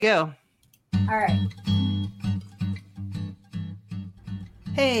Go. All right.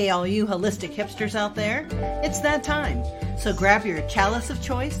 Hey, all you holistic hipsters out there. It's that time. So grab your chalice of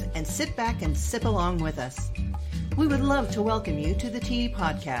choice and sit back and sip along with us. We would love to welcome you to the Tea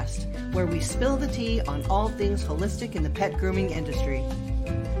Podcast, where we spill the tea on all things holistic in the pet grooming industry.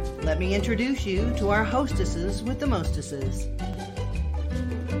 Let me introduce you to our hostesses with the mostesses.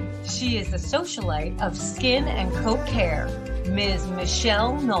 She is the socialite of skin and coat care, Ms.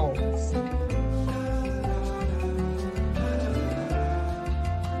 Michelle Knowles.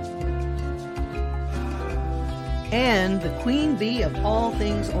 And the queen bee of all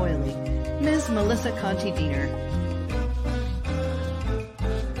things oily, Ms. Melissa Conti-Diener.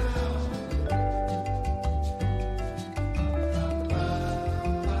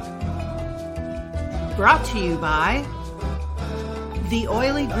 Brought to you by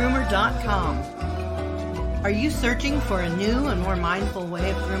theoilygroomer.com. Are you searching for a new and more mindful way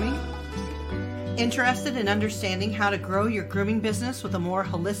of grooming? Interested in understanding how to grow your grooming business with a more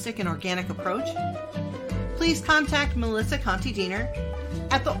holistic and organic approach? Please contact Melissa Conti-Diener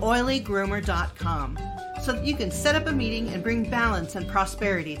at theoilygroomer.com so that you can set up a meeting and bring balance and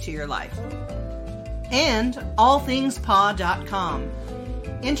prosperity to your life. And allthingspaw.com.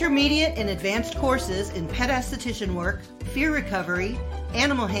 Intermediate and advanced courses in pet esthetician work, fear recovery,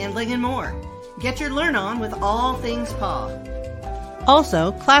 animal handling, and more. Get your learn on with All Things Paw.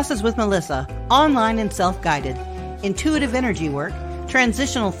 Also, classes with Melissa, online and self-guided, intuitive energy work,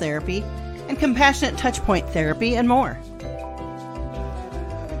 transitional therapy, and compassionate touchpoint therapy, and more.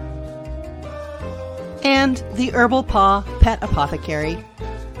 And the Herbal Paw Pet Apothecary,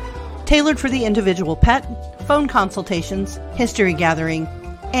 tailored for the individual pet, phone consultations, history gathering,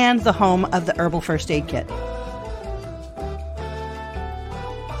 and the home of the Herbal First Aid Kit.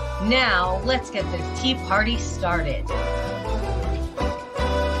 Now, let's get this tea party started.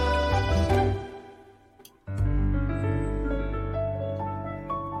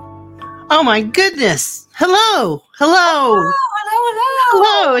 Oh my goodness. Hello.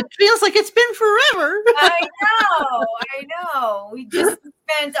 It feels like it's been forever. I know. We just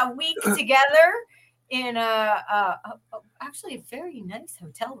spent a week together in actually a very nice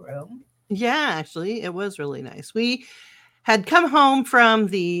hotel room. Yeah, actually, it was really nice. We had come home from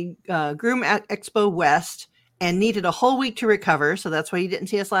the Groom Expo West and needed a whole week to recover. So that's why you didn't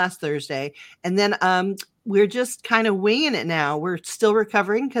see us last Thursday. And then we're just kind of winging it now. We're still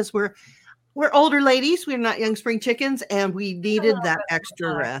recovering because we're older ladies. We're not young spring chickens, and we needed that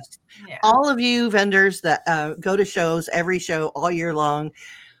extra rest. Yeah. All of you vendors that go to shows, every show all year long,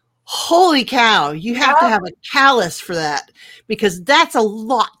 holy cow, you have to have a callus for that because that's a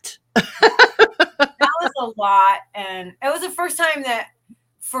lot. That was a lot. And it was the first time that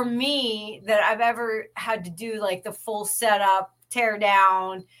for me that I've ever had to do like the full setup, tear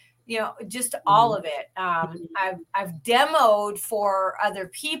down, just all of it. I've demoed for other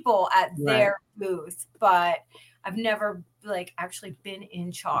people at their booth, but I've never actually been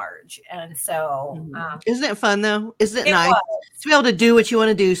in charge. And so isn't it fun though? Isn't it nice to be able to do what you want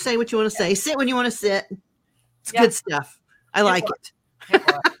to do, say what you want to say, sit when you want to sit? It's good stuff. I like it.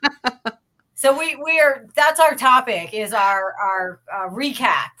 So that's our topic, is our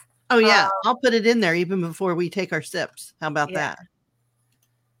recap. Oh yeah. I'll put it in there even before we take our sips. How about that?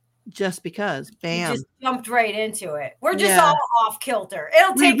 Just because, bam. We just jumped right into it. We're just all off kilter.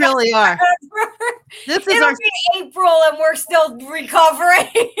 We really are. It'll be April and we're still recovering.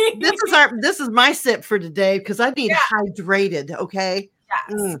 This is my sip for today because I need hydrated. Okay.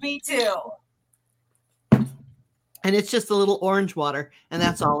 Yes, me too. And it's just a little orange water, and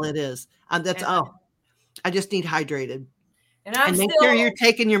that's all it is. I just need hydrated. And make sure you're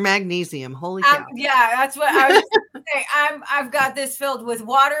taking your magnesium. Holy cow. That's what I was going to say. I've got this filled with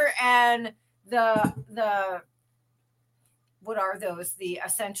water and the what are those? The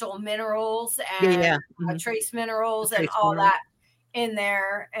essential minerals and trace minerals and all that in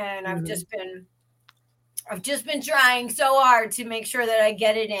there. And I've just been trying so hard to make sure that I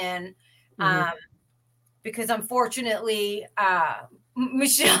get it in. Because unfortunately,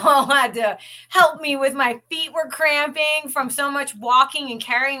 Michelle had to help me with my feet were cramping from so much walking and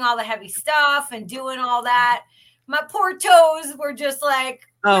carrying all the heavy stuff and doing all that. My poor toes were just like,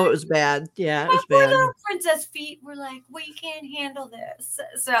 it was bad. Yeah, it was bad. My little princess feet were like, we can't handle this.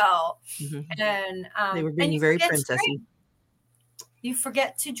 So, and they were being very princessy. You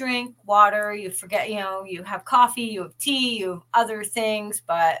forget to drink water. You forget, you have coffee, you have tea, you have other things,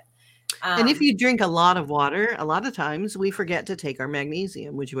 but and if you drink a lot of water, a lot of times we forget to take our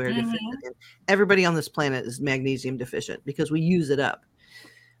magnesium, which we're deficient in. Everybody on this planet is magnesium deficient because we use it up.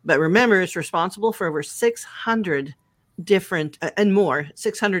 But remember, it's responsible for over 600 different and more,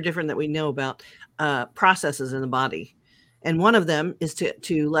 600 different that we know about processes in the body. And one of them is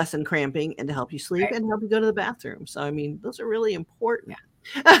to lessen cramping and to help you sleep and help you go to the bathroom. So, I mean, those are really important.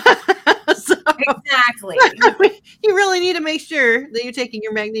 So, exactly. You really need to make sure that you're taking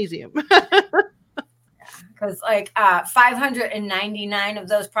your magnesium. Because like 599 of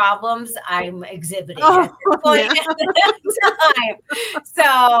those problems I'm exhibiting at this point in time.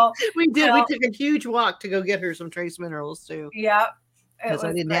 So we did. We took a huge walk to go get her some trace minerals too. Yep. Because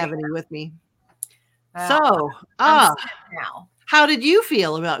I didn't have any with me. So, now. How did you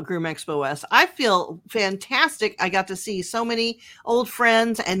feel about Groom Expo West? I feel fantastic. I got to see so many old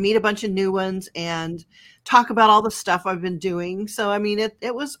friends and meet a bunch of new ones and talk about all the stuff I've been doing. So, I mean, I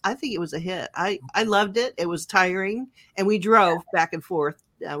think it was a hit. I loved it. It was tiring and we drove back and forth.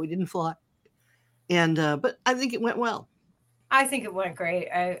 We didn't fly. And, but I think it went well. I think it went great.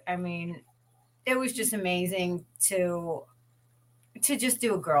 I mean, it was just amazing to just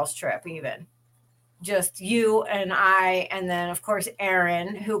do a girls trip, even. Just you and I, and then of course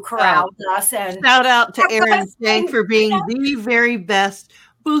Erin, who corralled us. And shout out to Erin Stank for being the very best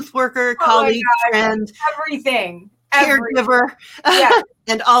booth worker, colleague, friend, everything, caregiver,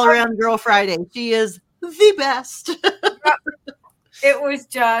 and all around Girl Friday. She is the best. It was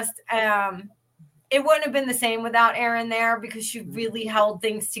just, it wouldn't have been the same without Erin there, because she really held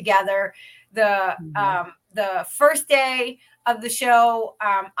things together. The first day of the show,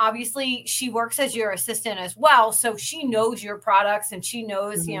 obviously she works as your assistant as well, so she knows your products and she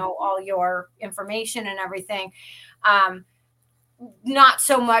knows all your information and everything. Not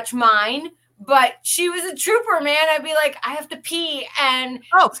so much mine, but she was a trooper, man. I'd be like, I have to pee, and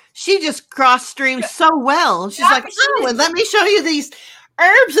she just cross streamed so well. She's like, and let me show you these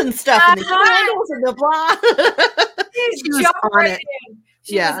herbs and stuff and the candles and the blah. She was on it.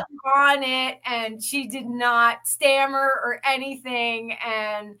 She was on it, and she did not stammer or anything.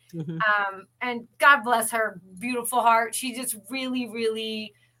 And and God bless her beautiful heart. She just really,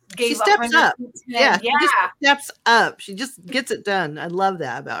 really gave up. She steps up. She just steps up. She just gets it done. I love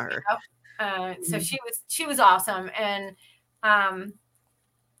that about her. So she was awesome. And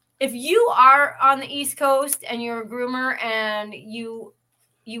if you are on the East Coast and you're a groomer and you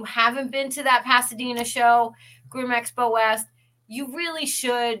haven't been to that Pasadena show, Groom Expo West, you really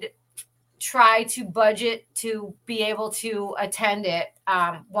should try to budget to be able to attend it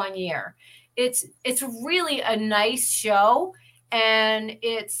 1 year. It's really a nice show, and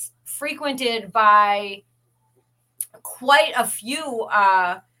it's frequented by quite a few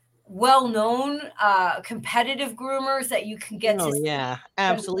well-known competitive groomers that you can get to see.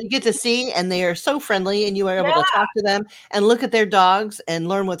 Absolutely. You get to see, and they are so friendly, and you are able to talk to them and look at their dogs and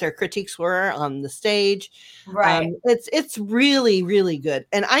learn what their critiques were on the stage. Right. It's really, really good.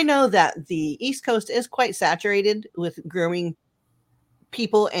 And I know that the East Coast is quite saturated with grooming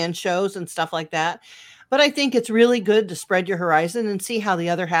people and shows and stuff like that. But I think it's really good to spread your horizon and see how the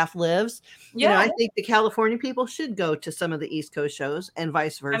other half lives. You know, I think the California people should go to some of the East Coast shows and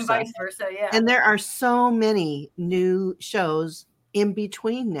vice versa. And there are so many new shows in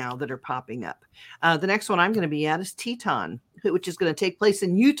between now that are popping up. The next one I'm going to be at is Teton, which is going to take place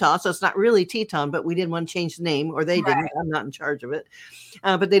in Utah. So it's not really Teton, but we didn't want to change the name, or they didn't. I'm not in charge of it.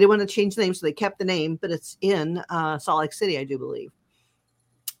 But they didn't want to change the name, so they kept the name. But it's in Salt Lake City, I do believe.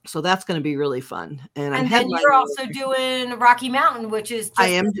 So that's going to be really fun. And then you're also doing Rocky Mountain, which is just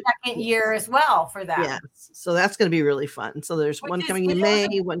the second year as well for that. Yeah. So that's going to be really fun. So there's one coming in May,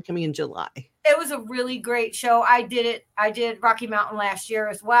 one coming in July. It was a really great show. I did Rocky Mountain last year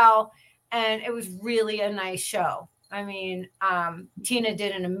as well, and it was really a nice show. I mean, Tina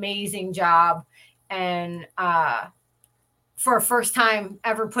did an amazing job, and for a first time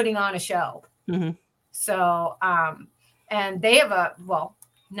ever putting on a show. So, and they have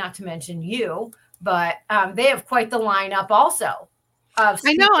not to mention you, but they have quite the lineup also.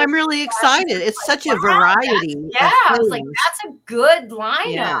 I know. I'm really excited. It's such a variety. I was like, that's a good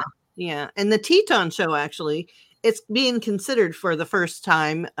lineup. Yeah. And the Teton show, actually, it's being considered for the first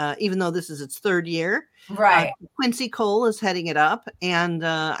time, even though this is its third year. Right. Quincy Cole is heading it up, and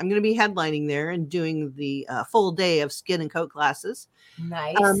I'm going to be headlining there and doing the full day of skin and coat classes.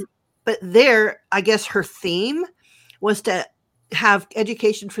 Nice. But there, I guess her theme was to have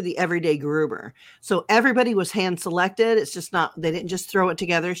education for the everyday groomer. So everybody was hand selected. It's just not, they didn't just throw it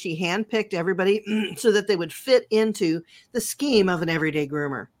together. She handpicked everybody so that they would fit into the scheme of an everyday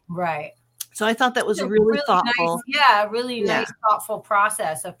groomer. Right. So I thought that was really thoughtful. Nice, really nice, thoughtful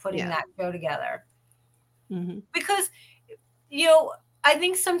process of putting that show together. Because, I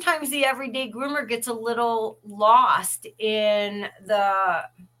think sometimes the everyday groomer gets a little lost in the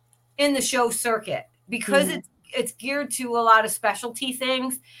show circuit because it's geared to a lot of specialty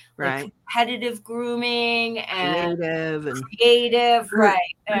things, right? Like competitive grooming and creative, right?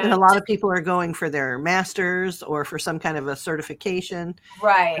 And a lot of people are going for their masters or for some kind of a certification,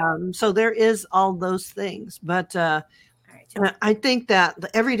 right? So there is all those things, but I think that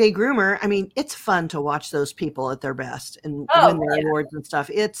the everyday groomer, I mean, it's fun to watch those people at their best and win their awards and stuff.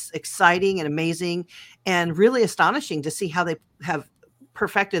 It's exciting and amazing and really astonishing to see how they have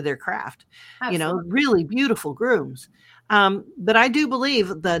perfected their craft. Absolutely. Really beautiful grooms. But I do believe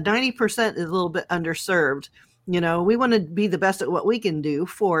the 90% is a little bit underserved. We want to be the best at what we can do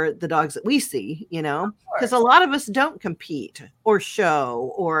for the dogs that we see, because a lot of us don't compete or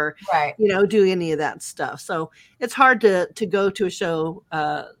show or, do any of that stuff. So it's hard to go to a show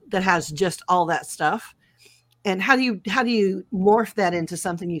that has just all that stuff. And how do you morph that into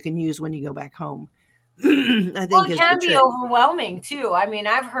something you can use when you go back home? I think it can be overwhelming too. I mean,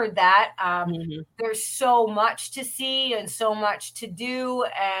 I've heard that there's so much to see and so much to do,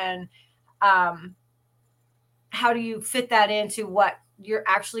 and how do you fit that into what you're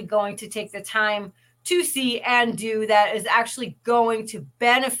actually going to take the time to see and do that is actually going to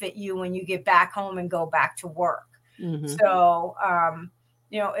benefit you when you get back home and go back to work. So,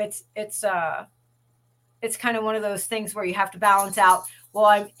 it's kind of one of those things where you have to balance out, well,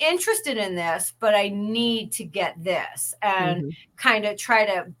 I'm interested in this, but I need to get this, and kind of try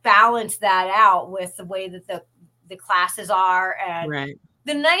to balance that out with the way that the classes are. And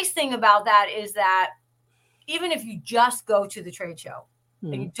the nice thing about that is that even if you just go to the trade show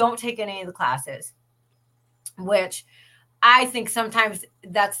and you don't take any of the classes, which I think sometimes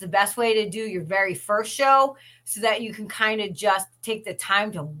that's the best way to do your very first show, so that you can kind of just take the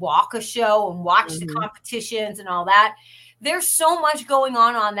time to walk a show and watch the competitions and all that. There's so much going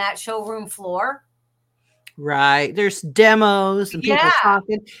on that showroom floor. Right. There's demos and people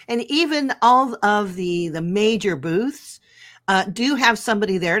talking, and even all of the major booths do have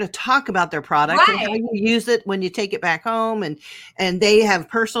somebody there to talk about their product and how you use it when you take it back home, and they have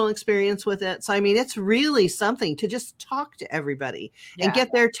personal experience with it. So, I mean, it's really something to just talk to everybody and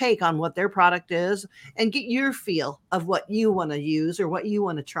get their take on what their product is and get your feel of what you want to use or what you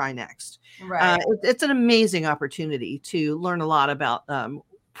want to try next. Right. It's an amazing opportunity to learn a lot about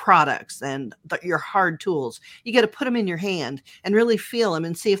products and your hard tools. You got to put them in your hand and really feel them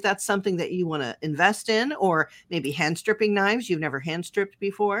and see if that's something that you want to invest in, or maybe hand stripping knives you've never hand stripped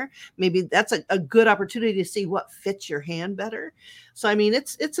before. Maybe that's a good opportunity to see what fits your hand better. So, I mean,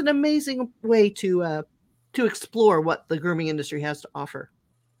 it's an amazing way to explore what the grooming industry has to offer.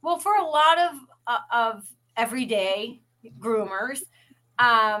 Well, for a lot of everyday groomers,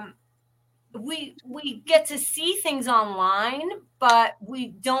 we get to see things online, but we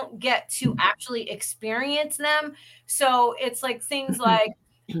don't get to actually experience them. So it's like things like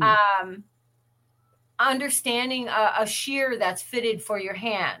understanding a shear that's fitted for your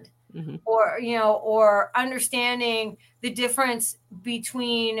hand, or understanding the difference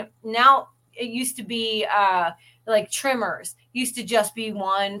between, now it used to be like trimmers used to just be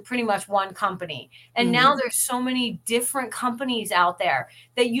pretty much one company. And now there's so many different companies out there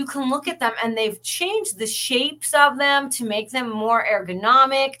that you can look at them, and they've changed the shapes of them to make them more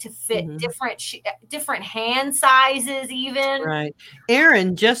ergonomic, to fit different hand sizes even. Right.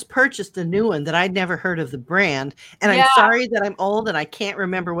 Aaron just purchased a new one that I'd never heard of the brand. And I'm sorry that I'm old and I can't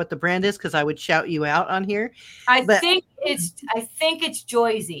remember what the brand is, because I would shout you out on here. I think it's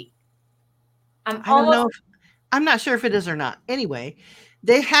Joyzy. I'm not sure if it is or not. Anyway,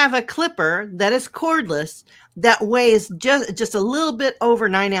 they have a clipper that is cordless that weighs just a little bit over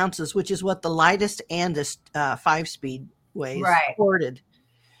 9 ounces, which is what the lightest Andis 5-speed weighs corded.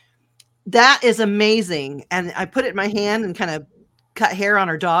 That is amazing. And I put it in my hand and kind of cut hair on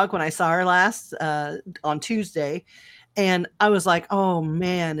her dog when I saw her last on Tuesday. And I was like, oh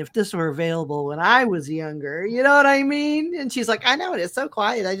man, if this were available when I was younger, you know what I mean? And she's like, I know, it's so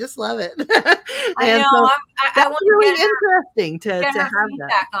quiet. I just love it. I know. So I want really interesting to have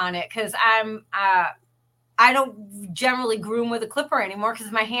feedback on it, because I don't generally groom with a clipper anymore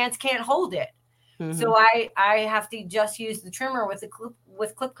because my hands can't hold it. So I have to just use the trimmer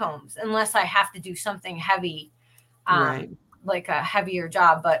with clip combs, unless I have to do something heavy. Like a heavier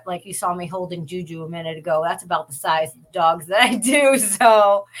job. But like you saw me holding Juju a minute ago, that's about the size of the dogs that I do.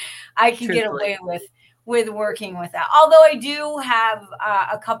 So I can get away with working with that. Although I do have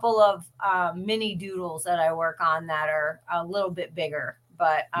a couple of mini doodles that I work on that are a little bit bigger.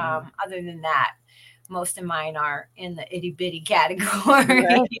 But other than that, most of mine are in the itty bitty category.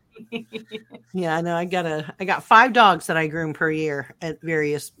 Yeah, I know. I got 5 dogs that I groom per year at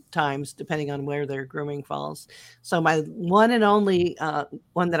various times, depending on where their grooming falls. So my one and only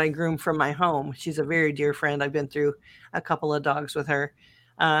one that I groom from my home, she's a very dear friend. I've been through a couple of dogs with her.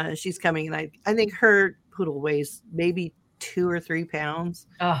 She's coming, and I think her poodle weighs maybe 2 or 3 pounds.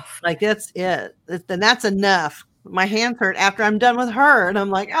 Oh. Like that's it. Then that's enough. My hands hurt after I'm done with her, and I'm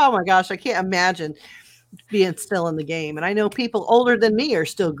like, oh my gosh, I can't imagine being still in the game. And I know people older than me are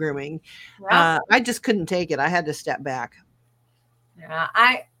still grooming. Yeah. I just couldn't take it. I had to step back. Yeah,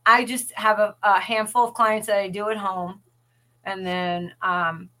 I just have a handful of clients that I do at home, and then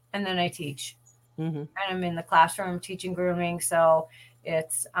I teach, and I'm in the classroom teaching grooming. So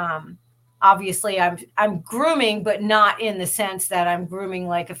it's obviously I'm grooming, but not in the sense that I'm grooming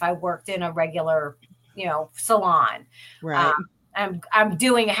like if I worked in a regular, salon. Right. I'm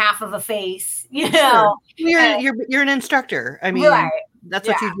doing half of a face, Sure. You're an instructor. I mean, right. That's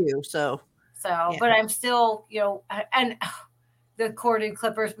what you do. So, yeah. But I'm still, and the corded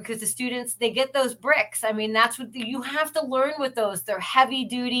clippers, because the students, they get those bricks. I mean, that's what you have to learn with those. They're heavy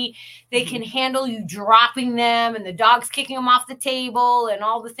duty. They can handle you dropping them and the dogs kicking them off the table and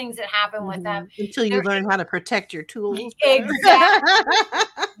all the things that happen with them. Until you learn how to protect your tools. Exactly.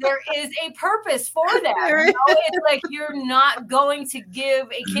 There is a purpose for that. It's like you're not going to give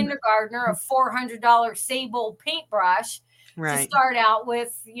a kindergartner a $400 sable paintbrush to start out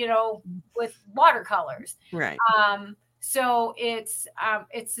with, with watercolors. Right. So it's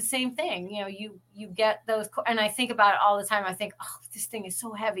the same thing. You get those, and I think about it all the time. I think, oh, this thing is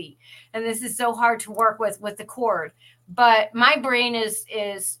so heavy, and this is so hard to work with the cord. But my brain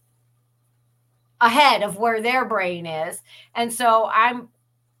is ahead of where their brain is, and so I'm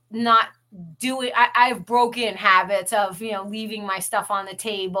not doing. I've broken habits of leaving my stuff on the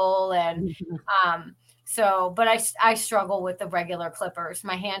table, and So, but I struggle with the regular clippers.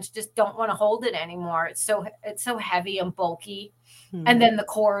 My hands just don't want to hold it anymore. It's so heavy and bulky. And then the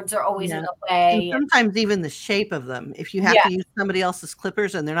cords are always in the way. And sometimes even the shape of them. If you have to use somebody else's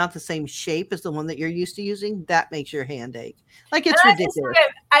clippers and they're not the same shape as the one that you're used to using, that makes your hand ache. Like it's ridiculous.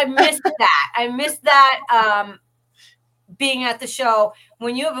 I missed that. I missed that being at the show.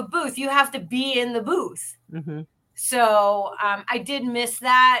 When you have a booth, you have to be in the booth. So I did miss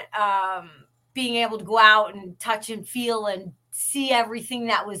that. Being able to go out and touch and feel and see everything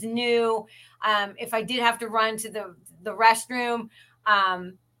that was new. If I did have to run to the restroom,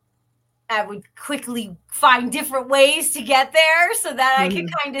 I would quickly find different ways to get there so that I could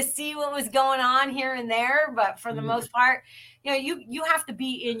kind of see what was going on here and there. But for the most part, you have to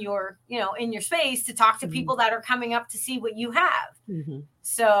be in your space to talk to people that are coming up to see what you have.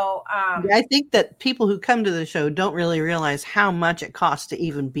 So I think that people who come to the show don't really realize how much it costs to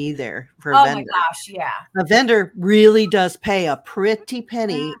even be there for a vendor. My gosh, yeah. A vendor really does pay a pretty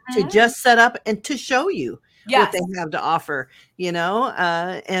penny to just set up and to show you what they have to offer,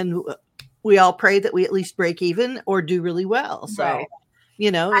 and we all pray that we at least break even or do really well. So, I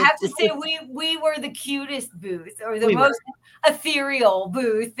have to say we were the cutest booth, or the most ethereal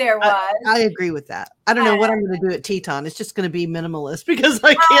booth there was. I agree with that. I don't know what I'm going to do at Teton. It's just going to be minimalist because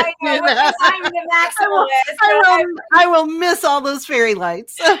I can't do that. I'm the maximalist. I will miss all those fairy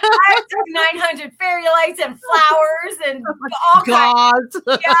lights. I took 900 fairy lights and flowers and all kinds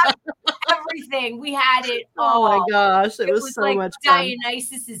of everything. We had it all. Oh my gosh, it was so like much fun.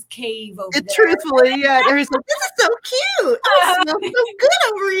 Dionysus's cave over there. Truthfully, yeah. There was like, this is so cute. It smells so good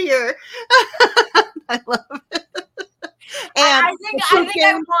over here. I love it. And I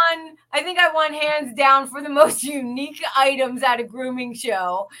think I won hands down for the most unique items at a grooming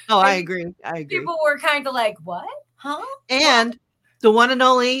show. Oh, I agree. People were kind of like, what? Huh? And the one and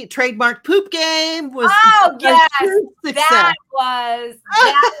only trademark poop game was that was we've had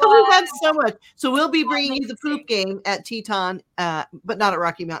so much. So we'll be bringing you the poop game at Teton, but not at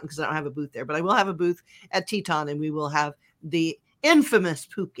Rocky Mountain because I don't have a booth there, but I will have a booth at Teton, and we will have the infamous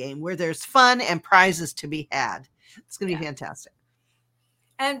poop game where there's fun and prizes to be had. It's going to be fantastic.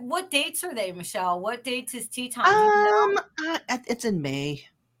 And what dates are they, Michelle? What dates is Teton? It's in May.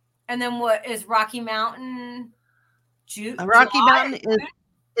 And then what is Rocky Mountain? Rocky Mountain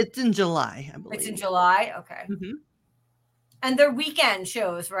it's in July, I believe. It's in July? Okay. And they're weekend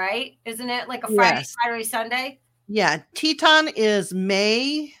shows, right? Isn't it like a Friday, Saturday, Sunday? Yeah. Teton is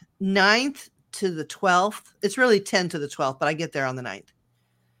May 9th to the 12th. It's really 10 to the 12th, but I get there on the 9th.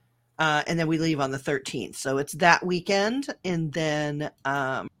 And then we leave on the 13th. So it's that weekend. And then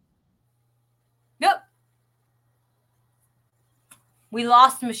we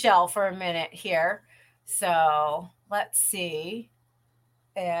lost Michelle for a minute here. So let's see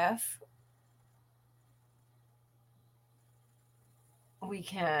if we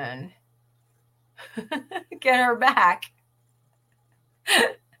can get her back.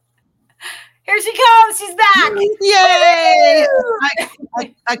 Here she comes. She's back. Yay!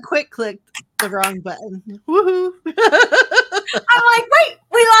 I quick clicked the wrong button. Woohoo! I'm like, wait,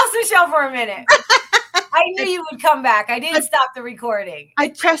 we lost Michelle for a minute. I knew you would come back. I didn't stop the recording. I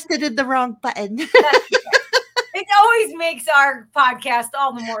pressed it in the wrong button. It always makes our podcast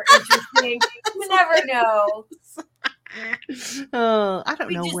all the more interesting. You never know. Oh, I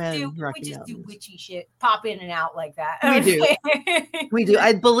don't know when. We just do witchy shit, pop in and out like that. We do. We do.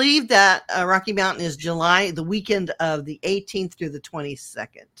 I believe that Rocky Mountain is July, the weekend of the 18th through the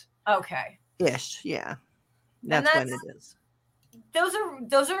 22nd. Okay. Ish, yeah. That's when it is. Those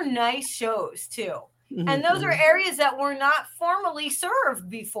are nice shows too. Mm-hmm. And those are areas that were not formally served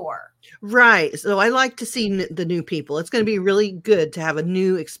before. Right. So I like to see the new people. It's going to be really good to have a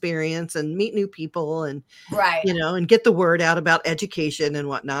new experience and meet new people and, and get the word out about education and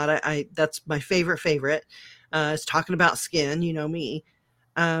whatnot. I that's my favorite is talking about skin, you know me.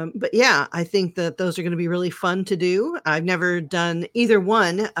 But yeah, I think that those are going to be really fun to do. I've never done either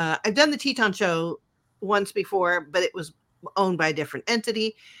one. I've done the Teton show once before, but it was owned by a different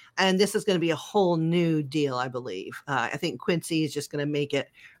entity. And this is going to be a whole new deal, I believe. I think Quincy is just going to make it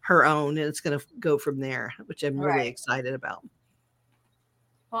her own, and it's going to go from there, which I'm really excited about.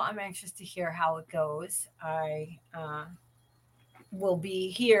 Well, I'm anxious to hear how it goes. I will be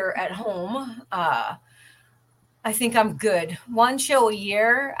here at home. I think I'm good. One show a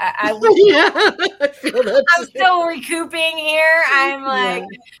year. I feel that I'm still recouping here. I'm like,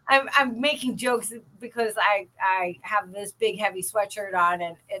 I'm making jokes because I have this big heavy sweatshirt on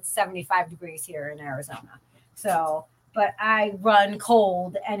and it's 75 degrees here in Arizona. So, but I run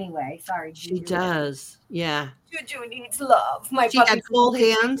cold anyway. Sorry, Juju. She does. Yeah. Juju needs love. She had cold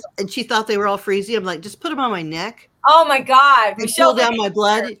hands and she thought they were all freezy. I'm like, just put them on my neck. Oh my God. Michelle, down my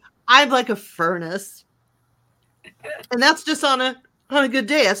blood. I'm like a furnace. And that's just on a good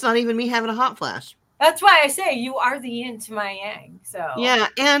day. That's not even me having a hot flash. That's why I say you are the yin to my yang. So yeah,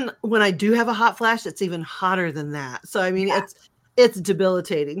 and when I do have a hot flash, it's even hotter than that. So I mean, it's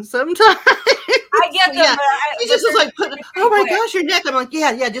debilitating sometimes. I get them. He just was like, oh my gosh, your neck. I'm like,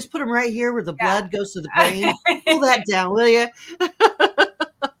 yeah, just put them right here where the blood goes to the brain. Pull that down, will you?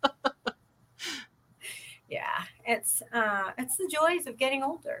 Yeah, it's the joys of getting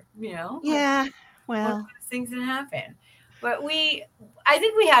older, you know. Yeah. Well, things that happen, but I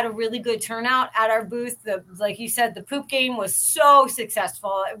think we had a really good turnout at our booth. Like you said, the poop game was so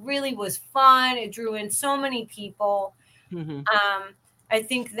successful. It really was fun. It drew in so many people. Mm-hmm. I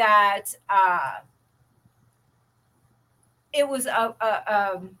think that it was a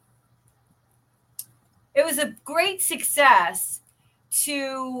great success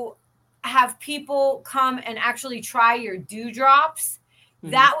to have people come and actually try your dewdrops.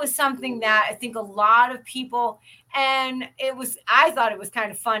 Mm-hmm. That was something that I think a lot of people, and I thought it was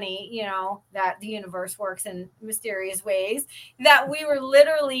kind of funny, you know, that the universe works in mysterious ways, that we were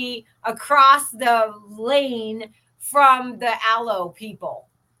literally across the lane from the aloe people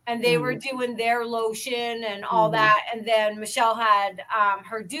and they were doing their lotion and all that. And then Michelle had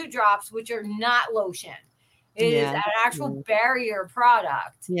her dewdrops, which are not lotion. It is an actual barrier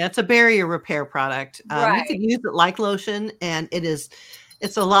product. Yeah, it's a barrier repair product. You could use it like lotion, and it's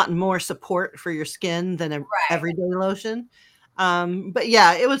a lot more support for your skin than an everyday lotion. But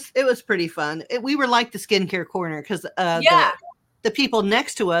yeah, it was pretty fun. We were like the skincare corner because the people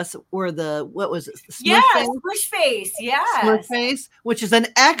next to us were Smush Face. Smush Face, which is an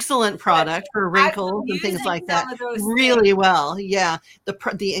excellent product for wrinkles and things like that. Really well. Yeah.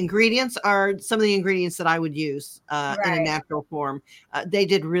 The ingredients are some of the ingredients that I would use in a natural form. They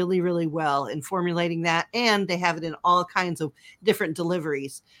did really, really well in formulating that. And they have it in all kinds of different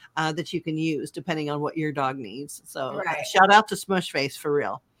deliveries that you can use depending on what your dog needs. So shout out to Smush Face for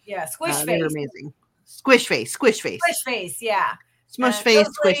real. Yeah. Squish Face. They're amazing. Squish Face. Yeah. Smush Face,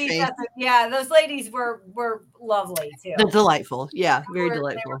 Squish Face. Those ladies were lovely too. They're delightful. Yeah, very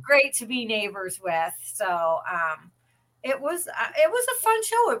delightful. They were great to be neighbors with. So it was a fun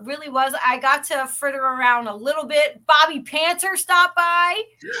show. It really was. I got to fritter around a little bit. Bobby Panther stopped by.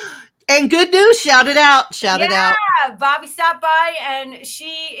 And good news, shout it out. It out. Yeah, Bobby stopped by and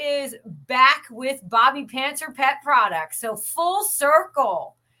she is back with Bobby Panther Pet Products. So full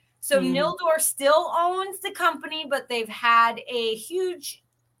circle. So Nildor still owns the company, but they've had a huge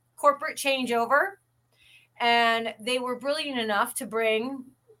corporate changeover. And they were brilliant enough to bring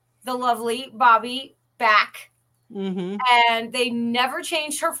the lovely Bobby back. Mm-hmm. And they never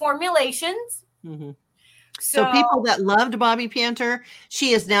changed her formulations. Mm-hmm. So people that loved Bobby Panter,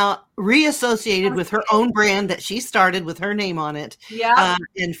 she is now reassociated with her own brand that she started with her name on it. Yeah.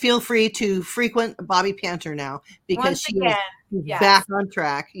 And feel free to frequent Bobby Panter now because she is back on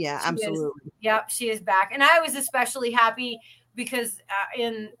track. Yeah, she absolutely. Yep, she is back. And I was especially happy because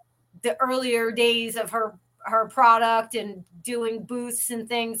in the earlier days of her product and doing booths and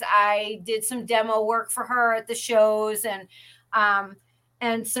things, I did some demo work for her at the shows,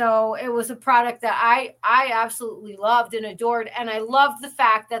 and so it was a product that I absolutely loved and adored. And I loved the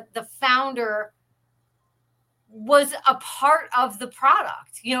fact that the founder was a part of the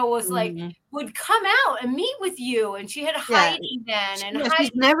product, was like, would come out and meet with you. And she had Heidi then. And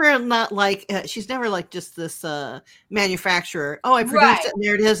she's never like just this manufacturer. Oh, I produced it and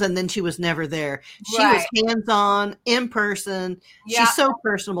there it is. And then she was never there. She was hands-on, in person. She's so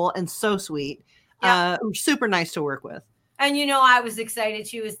personable and so sweet. Super nice to work with. And, I was excited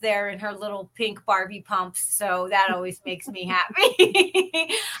she was there in her little pink Barbie pumps. So that always makes me happy.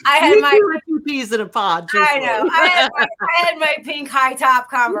 I had my 2 peas in a pod. I know. I had my pink high top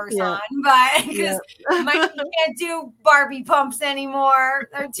Converse on, but because my can't do Barbie pumps anymore.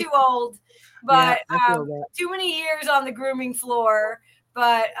 They're too old. But too many years on the grooming floor.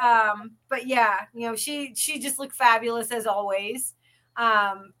 But yeah, she just looked fabulous as always.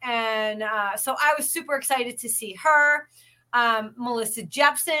 So I was super excited to see her. Melissa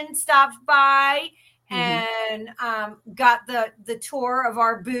Jepson stopped by and got the tour of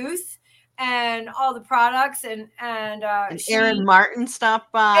our booth and all the products, and Aaron Martin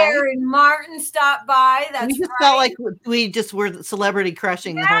stopped by. That's we just felt like we just were celebrity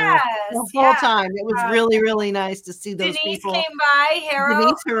crushing the whole time. It was really, really nice to see those Denise people. Denise came by.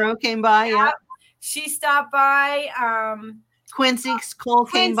 Denise Hero came by. Yeah, she stopped by. Quincy Cole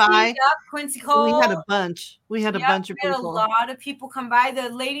came by. Yep, Quincy Cole. We had a bunch. We had a bunch of people. A lot of people come by. The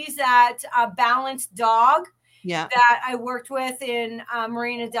ladies at Balanced Dog, that I worked with in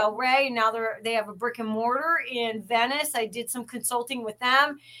Marina del Rey. Now they have a brick and mortar in Venice. I did some consulting with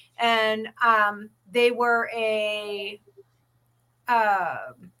them, and they were a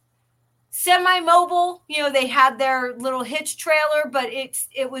semi-mobile. They had their little hitch trailer, but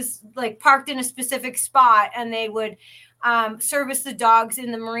it was like parked in a specific spot, and they would service the dogs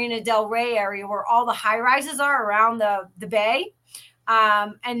in the Marina del Rey area where all the high rises are around the bay.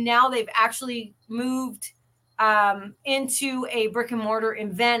 And now they've actually moved into a brick and mortar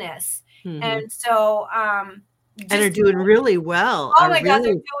in Venice. And so and they're doing really well. Oh my God,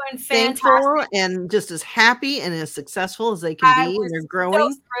 they're doing fantastic. And just as happy and as successful as they can be. And they're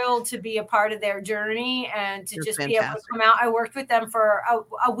growing. So thrilled to be a part of their journey and to just be able to come out. I worked with them for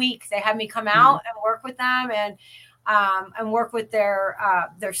a week. They had me come out and work with them and work with their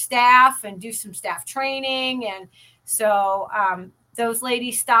staff and do some staff training. And so those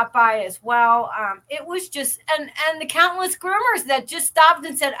ladies stopped by as well. It was just, and the countless groomers that just stopped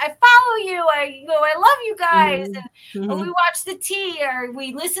and said, I follow you. I love you guys. And we watch the tea, or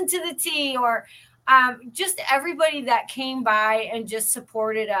we listen to the tea, or just everybody that came by and just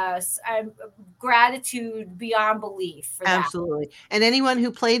supported us. Gratitude beyond belief for that. Absolutely. And anyone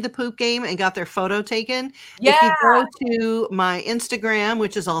who played the poop game and got their photo taken, if you go to my Instagram,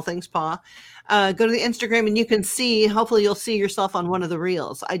 which is All Things Paw, go to the Instagram and you can see, hopefully you'll see yourself on one of the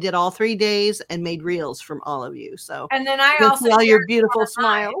reels. I did all 3 days and made reels from all of you. So, and then I also see all your beautiful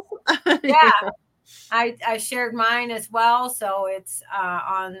smiles. I shared mine as well. So it's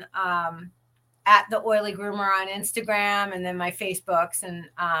on at the Oily Groomer on Instagram, and then my Facebooks. And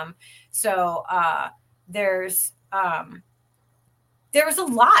there was a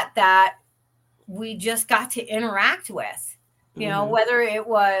lot that we just got to interact with, whether it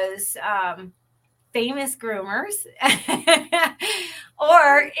was famous groomers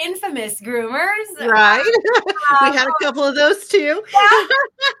or infamous groomers. Right. We had a couple of those too.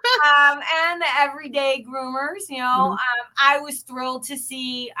 And the everyday groomers, I was thrilled to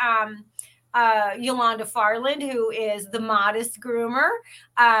see Yolanda Farland, who is the modest groomer.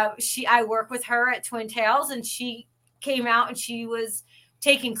 I work with her at Twin Tails, and she came out and she was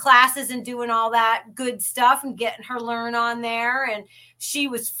taking classes and doing all that good stuff and getting her learn on there. And she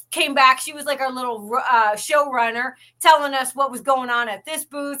came back. She was like our little showrunner, telling us what was going on at this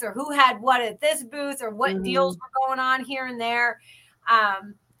booth, or who had what at this booth, or what deals were going on here and there.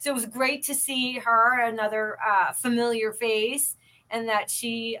 So it was great to see her, another familiar face, and that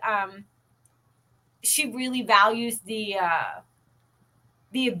she really values the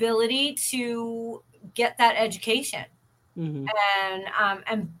ability to get that education.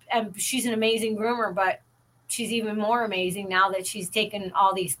 And she's an amazing groomer, but she's even more amazing now that she's taken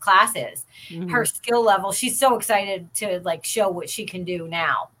all these classes. Her skill level, she's so excited to show what she can do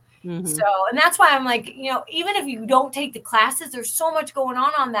now. So, and that's why I'm like, you know, even if you don't take the classes, there's so much going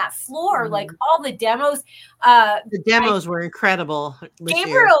on that floor, like all the demos. The demos were incredible.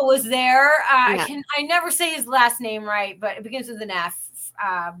 Gabriel was there. I never say his last name right, but it begins with an F.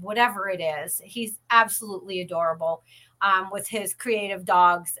 Whatever it is, he's absolutely adorable with his creative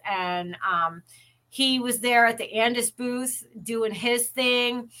dogs, and he was there at the Andis booth doing his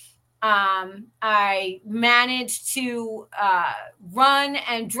thing. I managed to run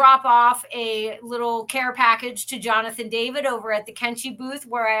and drop off a little care package to Jonathan David over at the Kenchi booth,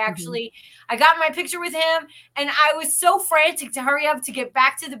 where I actually I got my picture with him, and I was so frantic to hurry up to get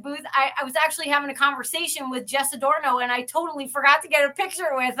back to the booth. I was actually having a conversation with Jess Adorno, and I totally forgot to get a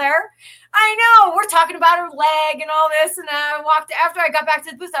picture with her. I know, we're talking about her leg and all this, and I walked after I got back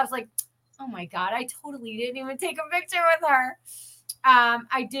to the booth. I was like, oh my God, I totally didn't even take a picture with her.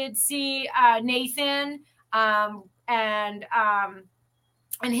 I did see Nathan and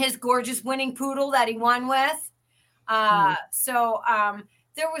his gorgeous winning poodle that he won with. So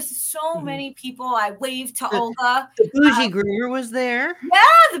there was so many people. I waved to Olga. The bougie groomer was there. Yeah,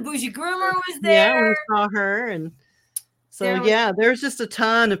 the bougie groomer was there. Yeah, we saw her, and so there's just a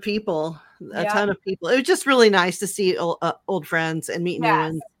ton of people. Ton of people. It was just really nice to see old friends and meet new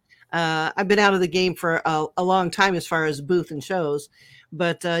ones. I've been out of the game for a long time as far as booth and shows,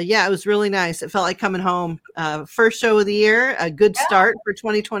 but it was really nice. It felt like coming home. First show of the year, a good start for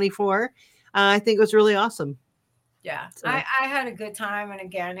 2024. I think it was really awesome. Yeah, so. I had a good time. And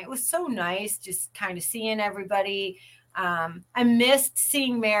again, it was so nice just kind of seeing everybody. I missed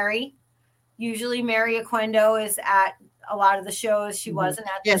seeing Mary. Usually Mary Aquendo is at a lot of the shows. She wasn't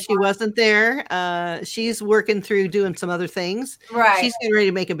at this she wasn't there. She's working through doing some other things. Right. She's getting ready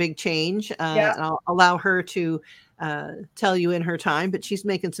to make a big change. And I'll allow her to tell you in her time, but she's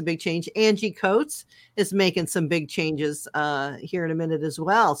making some big change. Angie Coates is making some big changes here in a minute as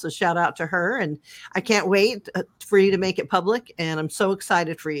well. So shout out to her. And I can't wait for you to make it public. And I'm so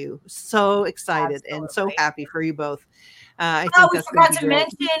excited for you. So excited and so happy for you both. We forgot to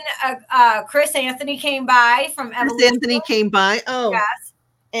mention Chris Anthony came by from Evolution. Chris Anthony came by. Oh, yes.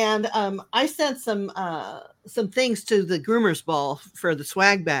 And I sent some things to the groomers ball for the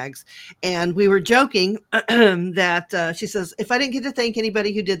swag bags, and we were joking that she says, if I didn't get to thank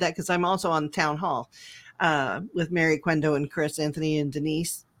anybody who did that, because I'm also on the town hall with Mary Quendo and Chris Anthony and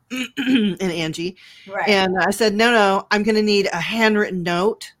Denise and Angie. Right. And I said, no, I'm going to need a handwritten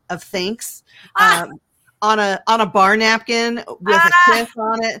note of thanks. On a bar napkin with a kiss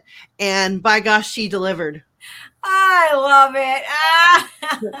on it, and by gosh, she delivered. I love it.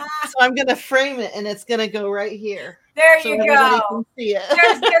 So I'm gonna frame it, and it's gonna go right here. There you go. Can see it.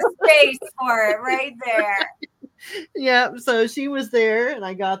 There's your space for it right there. Yeah. So she was there, and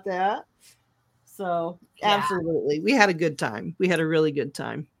I got that. So absolutely, we had a good time. We had a really good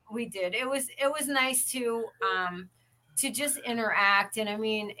time. We did. It was nice to just interact, and I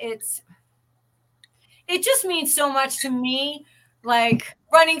mean it just means so much to me, like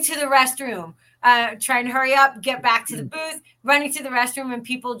running to the restroom, trying to hurry up, get back to the booth, running to the restroom, and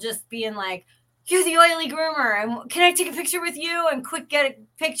people just being like, you're the oily groomer, and can I take a picture with you? And quick get a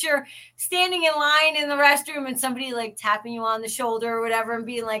picture, standing in line in the restroom, and somebody like tapping you on the shoulder or whatever, and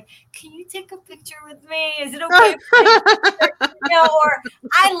being like, can you take a picture with me? Is it okay? Or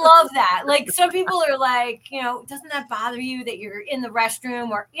I love that. Like, some people are like, doesn't that bother you that you're in the restroom?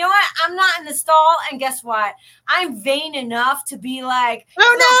 Or, you know what? I'm not in the stall, and guess what? I'm vain enough to be like,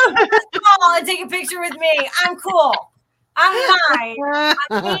 oh no, stall and take a picture with me. I'm cool. I'm fine.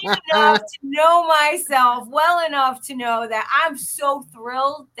 I'm vain enough to know myself well enough to know that I'm so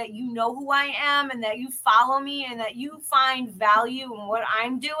thrilled that you know who I am and that you follow me and that you find value in what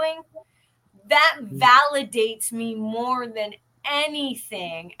I'm doing. That validates me more than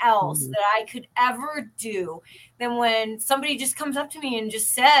anything else that I could ever do than when somebody just comes up to me and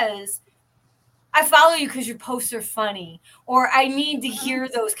just says, I follow you because your posts are funny, or I need to hear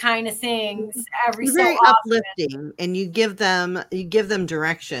those kind of things every so often. Uplifting, and you give them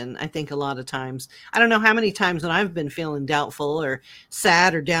direction. I think a lot of times, I don't know how many times when I've been feeling doubtful or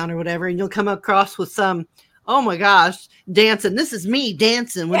sad or down or whatever, and you'll come across with some, oh my gosh, dancing. This is me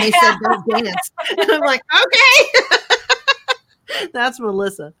dancing when they said don't dance. And I'm like, okay. That's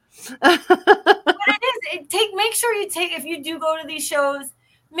Melissa. But it is. Make sure you take, if you do go to these shows,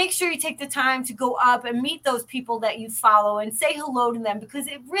 make sure you take the time to go up and meet those people that you follow and say hello to them, because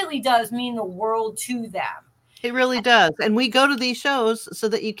it really does mean the world to them. It really does. And we go to these shows so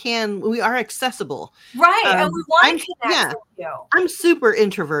that we are accessible. Right. And we want to connect with you. I'm super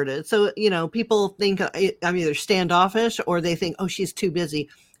introverted. So, people think I'm either standoffish or they think, oh, she's too busy.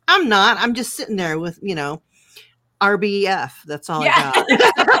 I'm not. I'm just sitting there with, RBF. That's all I got.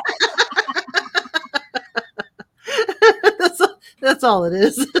 That's all it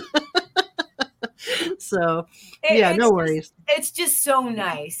is. So yeah, no worries. It's just so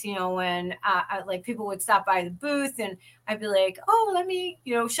nice, when like people would stop by the booth and I'd be like, oh, let me,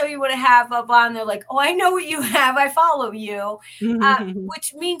 show you what I have up on. They're like, oh, I know what you have. I follow you,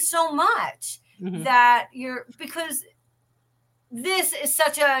 which means so much that because this is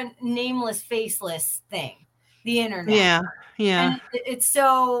such a nameless, faceless thing, the internet. Yeah. And it's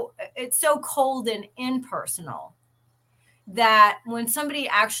so cold and impersonal that when somebody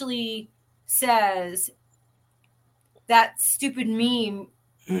actually says that stupid meme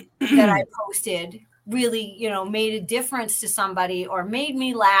that I posted really, made a difference to somebody or made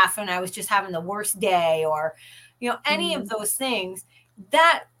me laugh and I was just having the worst day or, any of those things,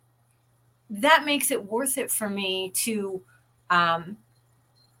 that makes it worth it for me to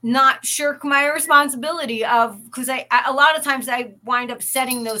not shirk my responsibility because I a lot of times I wind up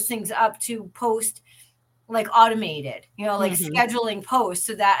setting those things up to post like automated, like scheduling posts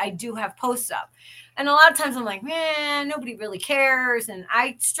so that I do have posts up. And a lot of times I'm like, man, nobody really cares. And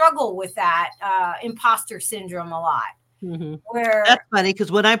I struggle with that imposter syndrome a lot. Where that's funny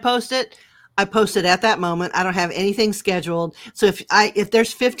because when I post it at that moment. I don't have anything scheduled. So if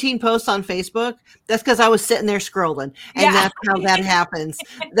there's 15 posts on Facebook, that's because I was sitting there scrolling, and that's how that happens.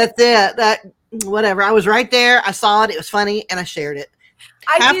 That's it. That whatever. I was right there. I saw it. It was funny, and I shared it.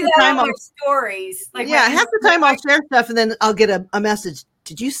 I do that on my stories. Half the time I'll share stuff, and then I'll get a message.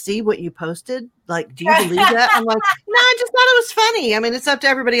 Did you see what you posted? Like, do you believe that? I'm like, no, I just thought it was funny. I mean, it's up to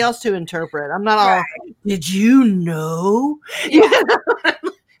everybody else to interpret. I'm not all, did you know? Yeah.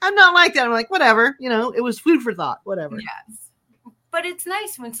 I'm not like that. I'm like, whatever, it was food for thought, whatever. Yes. But it's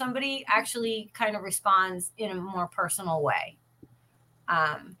nice when somebody actually kind of responds in a more personal way.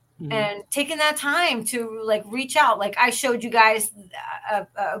 And taking that time to like reach out. Like I showed you guys,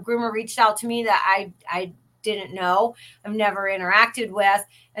 a groomer reached out to me that I didn't know, I've never interacted with,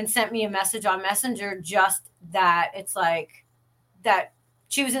 and sent me a message on Messenger, just that it's like that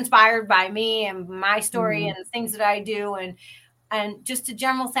she was inspired by me and my story and the things that I do, and just a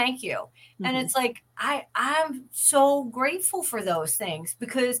general thank you. And it's like I'm so grateful for those things,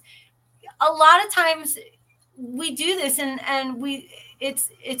 because a lot of times we do this and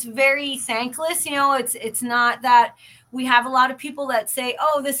it's very thankless. It's not that we have a lot of people that say,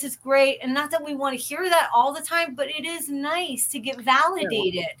 oh, this is great. And not that we want to hear that all the time, but it is nice to get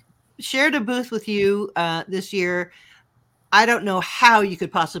validated. Shared a booth with you this year. I don't know how you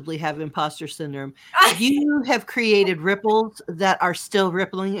could possibly have imposter syndrome. You have created ripples that are still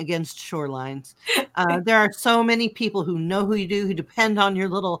rippling against shorelines. There are so many people who know who you do, who depend on your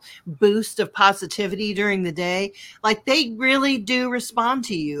little boost of positivity during the day. Like, they really do respond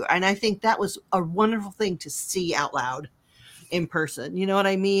to you. And I think that was a wonderful thing to see out loud in person. You know what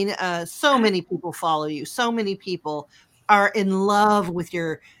I mean? So many people follow you. So many people are in love with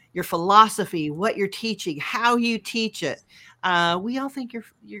your philosophy, what you're teaching, how you teach it. We all think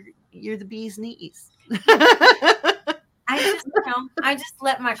you're the bee's knees. I just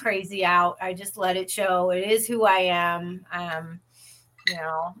let my crazy out. I just let it show. It is who I am.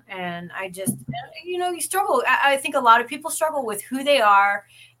 And I just, you struggle. I think a lot of people struggle with who they are.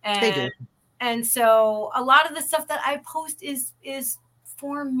 And they do. And so a lot of the stuff that I post is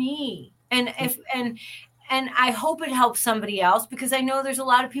for me. And and I hope it helps somebody else, because I know there's a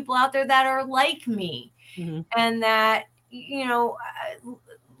lot of people out there that are like me, and that,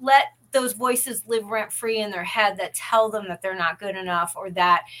 let those voices live rent free in their head that tell them that they're not good enough, or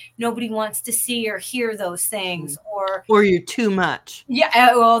that nobody wants to see or hear those things, or you're too much.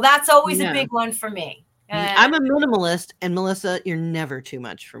 Yeah. Well, that's always a big one for me. And I'm a minimalist, and Melissa, you're never too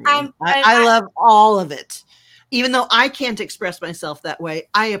much for me. I love all of it. Even though I can't express myself that way,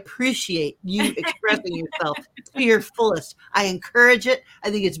 I appreciate you expressing yourself to your fullest. I encourage it.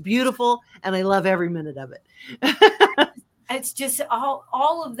 I think it's beautiful, and I love every minute of it. It's just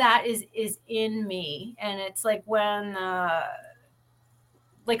all of that is in me. And it's like when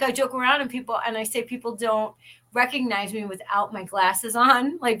like I joke around and I say people don't recognize me without my glasses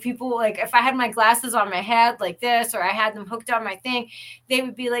on. Like, people, like, if I had my glasses on my head like this, or I had them hooked on my thing, they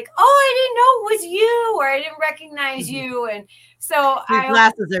would be like, oh, I didn't know it was you, or I didn't recognize you. And so your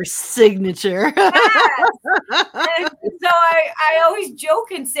glasses are signature. Yes. And so I always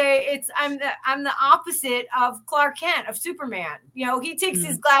joke and say I'm the opposite of Clark Kent, of Superman. He takes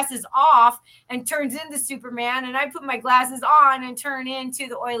his glasses off and turns into Superman, and I put my glasses on and turn into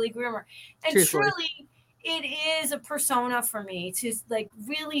the oily groomer. And truly, it is a persona for me to like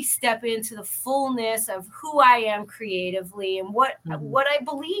really step into the fullness of who I am creatively, and what I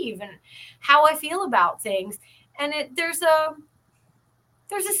believe and how I feel about things. And there's a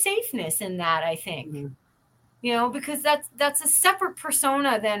safeness in that, I think. because that's a separate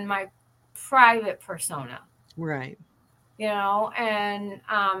persona than my private persona. Right. And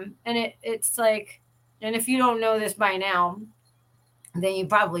it's like, and if you don't know this by now, then you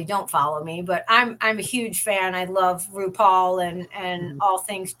probably don't follow me, but I'm a huge fan. I love RuPaul and all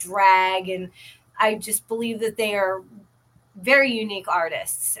things drag, and I just believe that they are very unique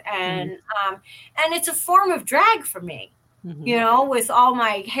artists, and it's a form of drag for me. With all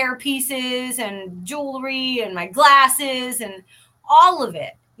my hair pieces and jewelry and my glasses and all of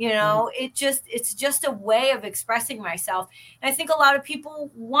it. It's just a way of expressing myself. And I think a lot of people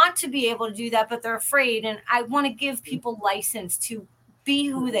want to be able to do that, but they're afraid. And I want to give people license to be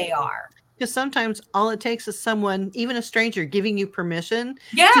who they are. Because sometimes all it takes is someone, even a stranger, giving you permission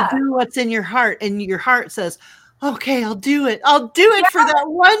to do what's in your heart. And your heart says, okay, I'll do it. I'll do it for that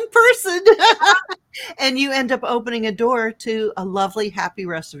one person. And you end up opening a door to a lovely, happy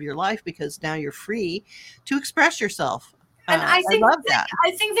rest of your life, because now you're free to express yourself. And I love that.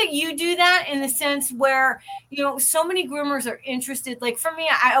 I think that you do that in the sense where, so many groomers are interested. Like for me,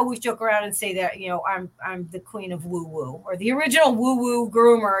 I always joke around and say that, I'm the queen of woo woo, or the original woo woo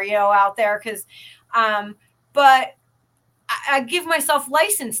groomer, out there. But I give myself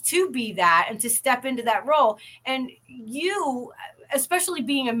license to be that and to step into that role. And you, especially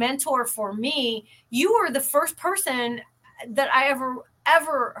being a mentor for me, you are the first person that I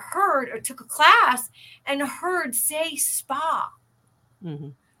ever heard or took a class and heard say spa.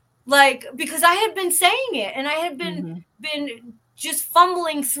 Like, because I had been saying it, and I had been just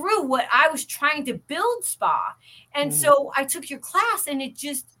fumbling through what I was trying to build spa. And so I took your class, and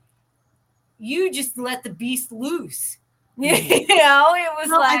you just let the beast loose. It was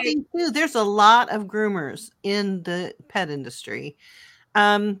like, I think too, there's a lot of groomers in the pet industry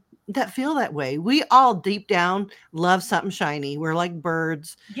that feel that way. We all deep down love something shiny. We're like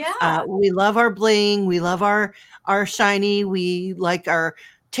birds. Yeah. We love our bling. We love our shiny. We like our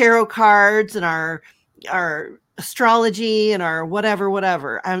tarot cards and our astrology and our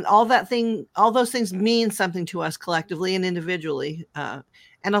whatever. And all those things mean something to us collectively and individually.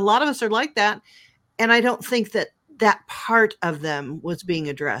 And a lot of us are like that. And I don't think that part of them was being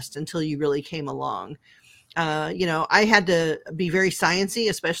addressed until you really came along. I had to be very sciencey,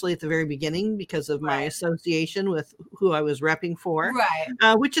 especially at the very beginning, because of my association with who I was repping for,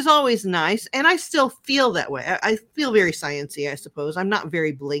 which is always nice. And I still feel that way. I feel very sciencey, I suppose. I'm not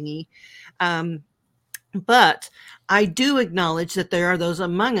very blingy. But I do acknowledge that there are those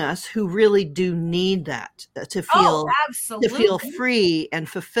among us who really do need that to feel free and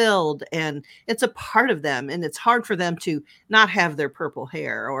fulfilled, and it's a part of them. And it's hard for them to not have their purple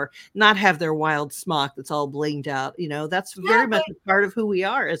hair or not have their wild smock that's all blinged out. That's very much a part of who we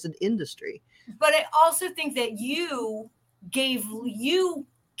are as an industry. But I also think that you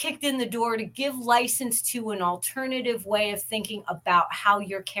kicked in the door to give license to an alternative way of thinking about how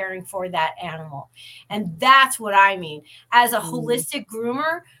you're caring for that animal. And that's what I mean. As a holistic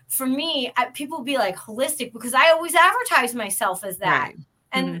groomer, for me, people be like, holistic, because I always advertise myself as that.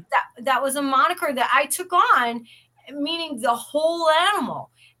 And that was a moniker that I took on, meaning the whole animal.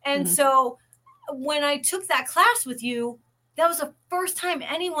 And so when I took that class with you, that was the first time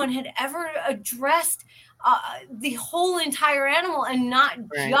anyone had ever addressed the whole entire animal and not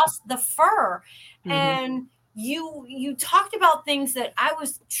just the fur. And you talked about things that I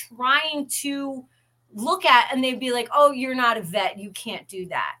was trying to look at, and they'd be like, oh, you're not a vet, you can't do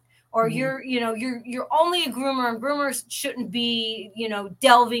that. Or you're only a groomer, and groomers shouldn't be,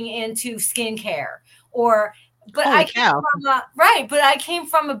 delving into skincare. But I came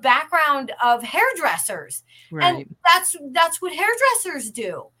from a background of hairdressers. And that's what hairdressers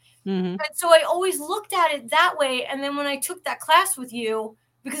do. And so I always looked at it that way. And then when I took that class with you,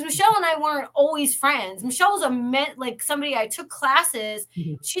 because Michelle and I weren't always friends. Michelle was somebody I took classes.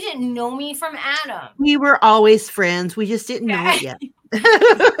 She didn't know me from Adam. We were always friends. We just didn't know it yet.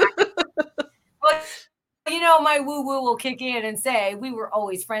 Well, my woo-woo will kick in and say we were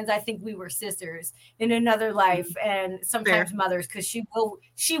always friends. I think we were sisters in another life, and sometimes mothers, because she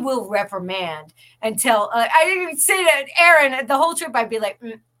will reprimand and tell. I didn't say that, Aaron. The whole trip, I'd be like,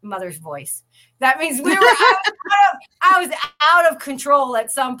 mother's voice. That means we were. I was out of control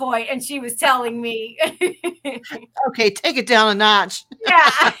at some point, and she was telling me, "Okay, take it down a notch."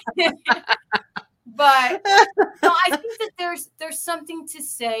 Yeah. But no, I think that there's something to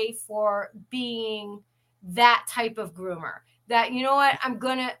say for being that type of groomer, that, you know what, I'm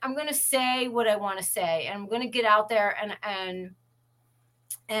gonna say what I want to say, and I'm gonna get out there and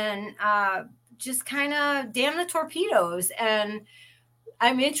just kind of damn the torpedoes. And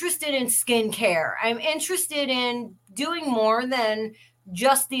I'm interested in skincare. I'm interested in doing more than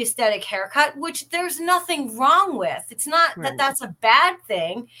just the aesthetic haircut, which there's nothing wrong with. It's not that that's a bad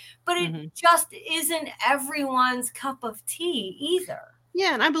thing, but it just isn't everyone's cup of tea either.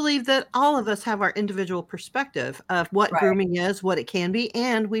 Yeah, and I believe that all of us have our individual perspective of what grooming is, what it can be,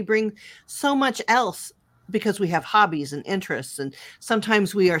 and we bring so much else because we have hobbies and interests, and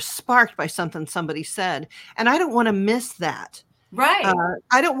sometimes we are sparked by something somebody said, and I don't want to miss that. Right.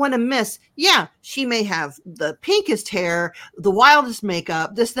 I don't want to miss, yeah, she may have the pinkest hair, the wildest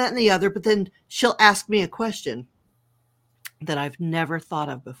makeup, this, that, and the other, but then she'll ask me a question that I've never thought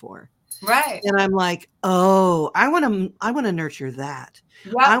of before. Right. And I'm like, oh, I want to nurture that.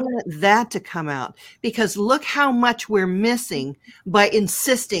 Yep. I want that to come out, because look how much we're missing by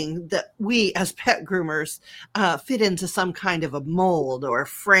insisting that we as pet groomers fit into some kind of a mold or a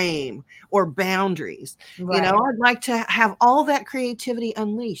frame or boundaries. Right. You know, I'd like to have all that creativity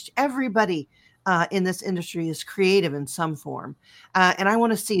unleashed. Everybody in this industry is creative in some form. And I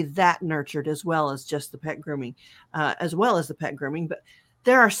want to see that nurtured as well as just the pet grooming, But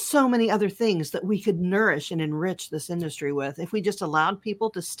there are so many other things that we could nourish and enrich this industry with if we just allowed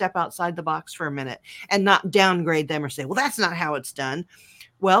people to step outside the box for a minute and not downgrade them or say, well, that's not how it's done.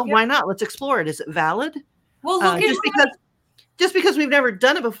 Well, why not? Let's explore it. Is it valid? Well, look just because we've never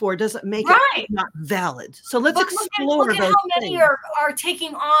done it before doesn't make it not valid. So let's explore look at those how many things. are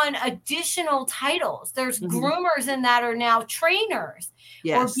taking on additional titles. There's groomers in that are now trainers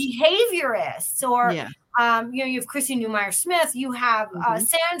or behaviorists or you have Chrissy Newmeyer Smith, you have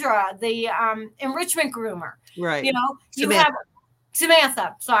Sandra, the enrichment groomer. Right. You know, you have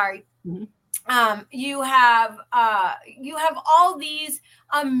Samantha, sorry. You have all these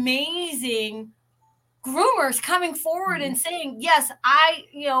amazing groomers coming forward and saying, yes, I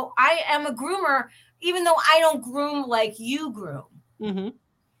am a groomer, even though I don't groom like you groom.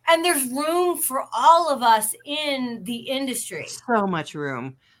 And there's room for all of us in the industry. So much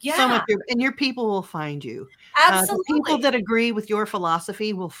room. Yeah. So much room. And your people will find you. Absolutely. The people that agree with your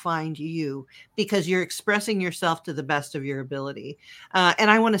philosophy will find you because you're expressing yourself to the best of your ability. And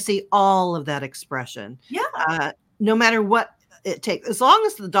I want to see all of that expression. Yeah. No matter what it takes, as long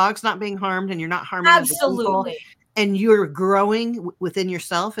as the dog's not being harmed and you're not harming other people, and you're growing within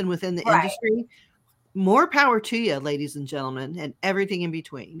yourself and within the industry, more power to you, ladies and gentlemen, and everything in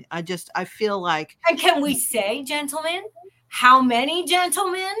between. I feel like. And can we say, gentlemen, how many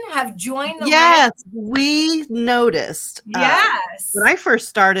gentlemen have joined the ranks? We noticed. Yes. When I first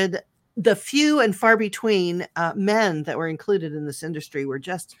started, the few and far between men that were included in this industry were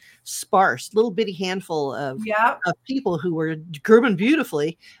just sparse, little bitty handful of people who were grooming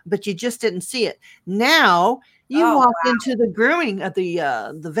beautifully, but you just didn't see it. Now you walk into the grooming at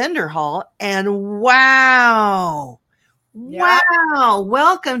the vendor hall and wow,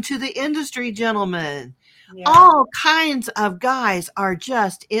 welcome to the industry, gentlemen. Yeah. All kinds of guys are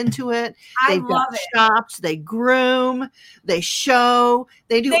just into it. They've got shops, they groom, they show,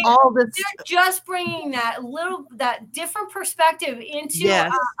 they do all this. They're just bringing that different perspective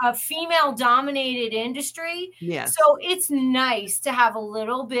into a female dominated industry. Yes. So it's nice to have a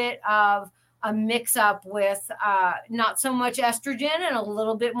little bit of a mix up with not so much estrogen and a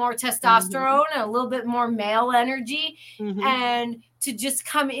little bit more testosterone and a little bit more male energy and to just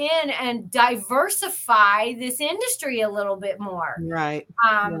come in and diversify this industry a little bit more. Right.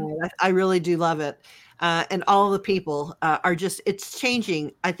 I really do love it. And all the people are it's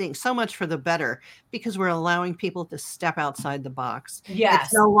changing, I think, so much for the better because we're allowing people to step outside the box. Yes.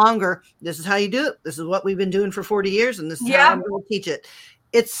 It's no longer, this is how you do it. This is what we've been doing for 40 years. And this is how I'm going to teach it.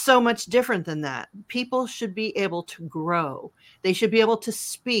 It's so much different than that. People should be able to grow. They should be able to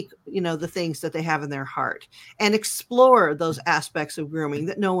speak, the things that they have in their heart and explore those aspects of grooming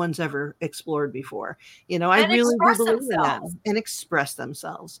that no one's ever explored before. I really do believe in that and express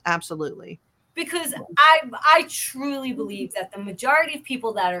themselves. Absolutely. Because I truly believe that the majority of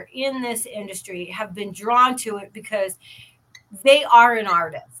people that are in this industry have been drawn to it because they are an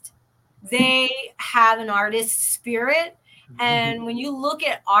artist. They have an artist spirit. And when you look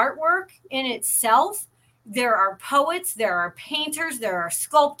at artwork in itself, there are poets, there are painters, there are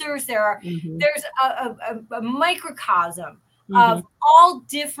sculptors, there's a microcosm of all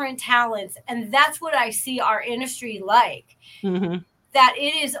different talents. And that's what I see our industry like. That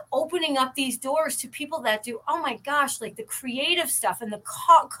it is opening up these doors to people that do, oh my gosh, like the creative stuff and the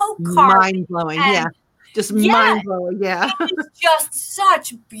coke carving. Mind-blowing, Just mind-blowing, It's just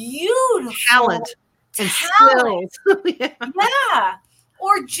such beautiful talent. And skills.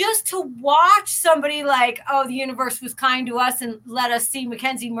 Or just to watch somebody like, the universe was kind to us and let us see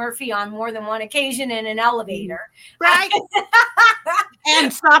Mackenzie Murphy on more than one occasion in an elevator. Right.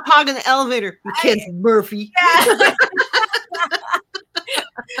 And stop hogging the elevator, Mackenzie Murphy.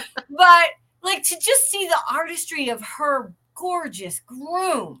 But like to just see the artistry of her gorgeous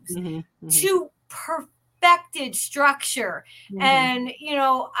grooms to perfected structure and,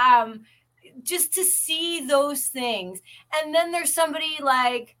 just to see those things. And then there's somebody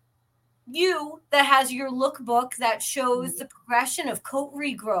like you that has your lookbook that shows the progression of coat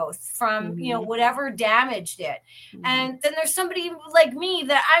regrowth from whatever damaged it. And then there's somebody like me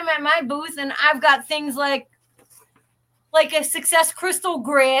that I'm at my booth and I've got things like a Success crystal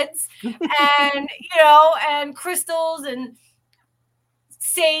grids and and crystals and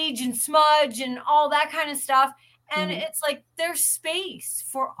sage and smudge and all that kind of stuff. And it's like there's space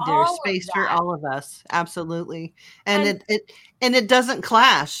for all of us. Absolutely. And it doesn't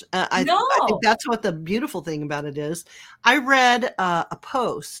clash. I think that's what the beautiful thing about it is. I read a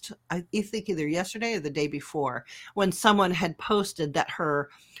post, I think either yesterday or the day before, when someone had posted that her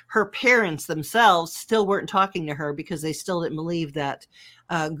parents themselves still weren't talking to her because they still didn't believe that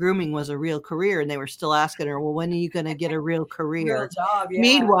grooming was a real career. And they were still asking her, well, when are you going to get a real career? Real job, yeah.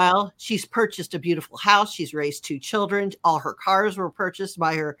 Meanwhile, she's purchased a beautiful house. She's raised 2 children. All her cars were purchased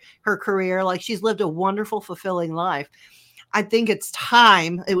by her career. Like, she's lived a wonderful, fulfilling life. I think it's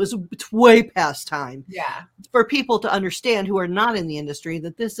time. It's way past time. Yeah. For people to understand who are not in the industry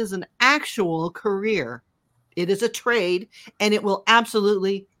that this is an actual career. It is a trade, and it will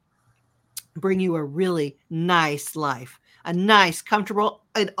absolutely bring you a really nice life. A nice, comfortable,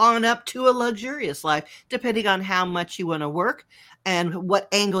 and on up to a luxurious life, depending on how much you want to work and what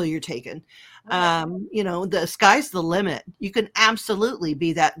angle you're taking. The sky's the limit. You can absolutely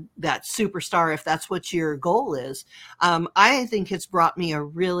be that superstar if that's what your goal is. I think it's brought me a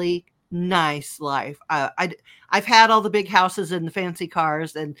really nice life. I've had all the big houses and the fancy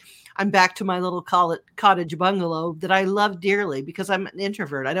cars, and I'm back to my little cottage bungalow that I love dearly because I'm an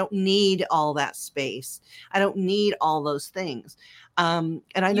introvert. I don't need all that space. I don't need all those things. And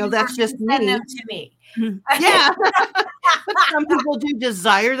I know that's just me. Send them to me. Yeah. Some people do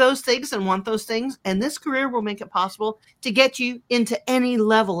desire those things and want those things. And this career will make it possible to get you into any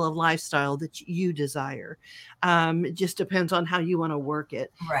level of lifestyle that you desire. It just depends on how you want to work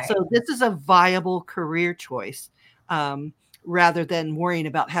it. Right. So this is a viable career choice. Rather than worrying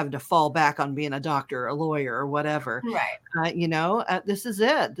about having to fall back on being a doctor, a lawyer, or whatever. Right. This is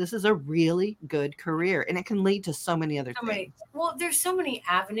it. This is a really good career, and it can lead to so many other things. Well, there's so many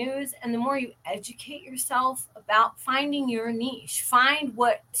avenues, and the more you educate yourself about finding your niche, find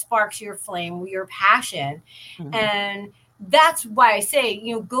what sparks your flame, your passion, and that's why I say,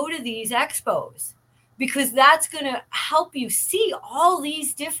 go to these expos, because that's going to help you see all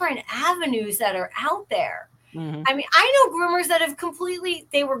these different avenues that are out there. I mean, I know groomers that have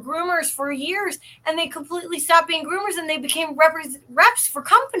they were groomers for years and they completely stopped being groomers and they became reps for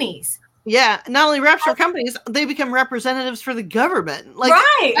companies. Yeah. Not only reps for companies, they become representatives for the government. Like,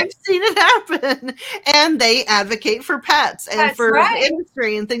 right. I've seen it happen. And they advocate for pets and for the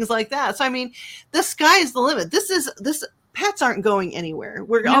industry and things like that. So, I mean, the sky is the limit. Pets aren't going anywhere.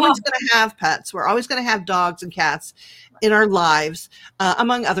 We're always going to have pets. We're always going to have dogs and cats in our lives,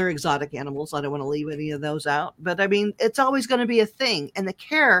 among other exotic animals. I don't want to leave any of those out. But I mean, it's always going to be a thing. And the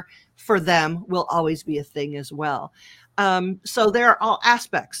care for them will always be a thing as well. So there are all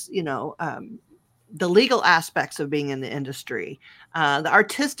aspects, the legal aspects of being in the industry, the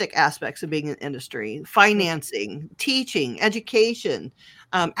artistic aspects of being in the industry, financing, teaching, education,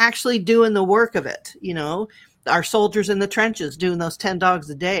 actually doing the work of it, our soldiers in the trenches doing those 10 dogs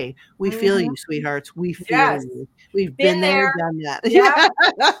a day. We feel you, sweethearts. We feel you. We've been there, done that. Yeah.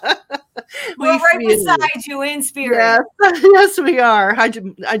 We're right beside you in spirit. Yes, we are. I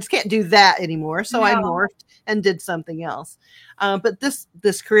just can't do that anymore. So I morphed and did something else. But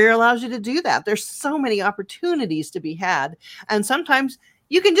this career allows you to do that. There's so many opportunities to be had. And sometimes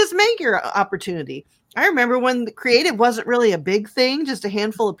you can just make your opportunity. I remember when the creative wasn't really a big thing, just a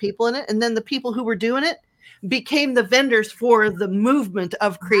handful of people in it. And then the people who were doing it became the vendors for the movement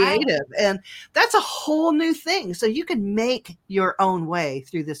of creative. Right. And that's a whole new thing. So you can make your own way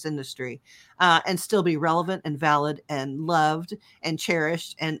through this industry and still be relevant and valid and loved and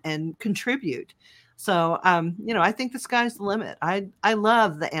cherished and contribute. So, I think the sky's the limit. I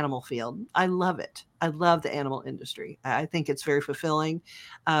love the animal field. I love it. I love the animal industry. I think it's very fulfilling.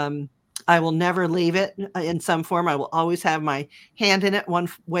 I will never leave it in some form. I will always have my hand in it one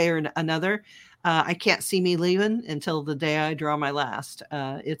way or another. I can't see me leaving until the day I draw my last.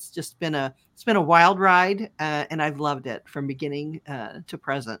 It's just been a wild ride, and I've loved it from beginning to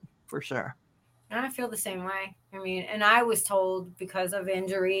present for sure. I feel the same way. I mean, and I was told because of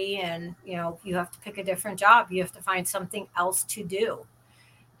injury and, you have to pick a different job. You have to find something else to do.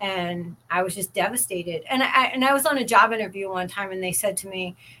 And I was just devastated. And I was on a job interview one time, and they said to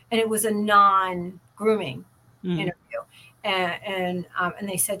me, and it was a non-grooming interview. And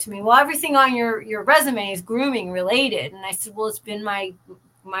they said to me, well, everything on your resume is grooming related. And I said, well, it's been my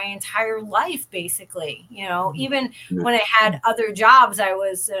entire life, basically. Even when I had other jobs, I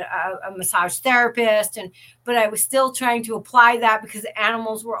was a massage therapist, but I was still trying to apply that because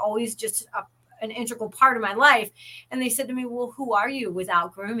animals were always just an integral part of my life. And they said to me, well, who are you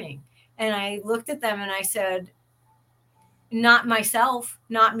without grooming? And I looked at them and I said, not myself,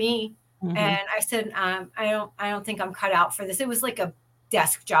 not me. And I said, I don't think I'm cut out for this. It was like a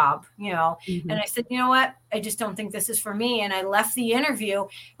desk job, and I said, you know what? I just don't think this is for me. And I left the interview.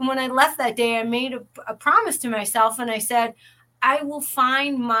 And when I left that day, I made a promise to myself. And I said, I will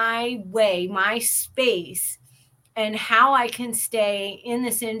find my way, my space, and how I can stay in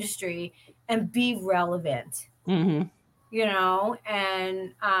this industry and be relevant,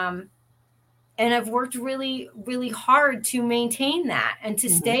 and I've worked really, really hard to maintain that and to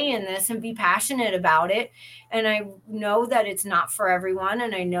stay in this and be passionate about it. And I know that it's not for everyone.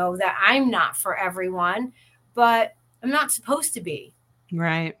 And I know that I'm not for everyone, but I'm not supposed to be.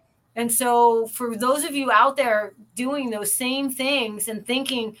 Right. And so for those of you out there doing those same things and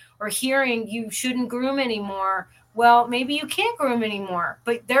thinking or hearing you shouldn't groom anymore, well, maybe you can't groom anymore,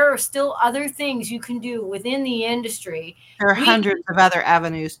 but there are still other things you can do within the industry. There are hundreds of other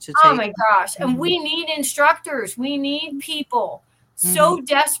avenues to take. Oh my gosh. And we need instructors. We need people so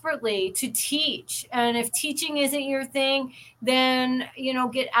desperately to teach. And if teaching isn't your thing, then,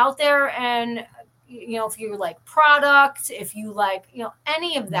 get out there and, if you like product, if you like,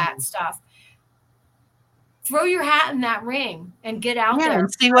 any of that stuff, throw your hat in that ring and get out there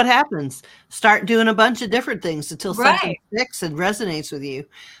and see what happens. Start doing a bunch of different things until something sticks and resonates with you.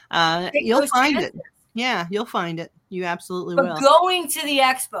 You'll find it. Yeah, you'll find it. You absolutely will. Going to the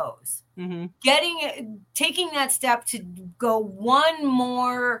expos, taking that step to go one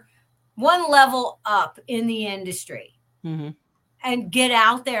level up in the industry, and get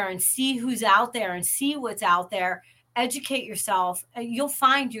out there and see who's out there and see what's out there. Educate yourself, and you'll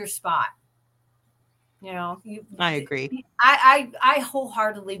find your spot. I agree. I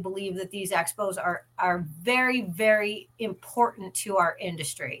wholeheartedly believe that these expos are very, very important to our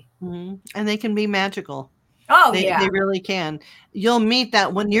industry. And they can be magical. Oh, they really can. You'll meet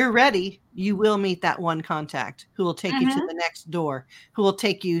that when you're ready. You will meet that one contact who will take you to the next door, who will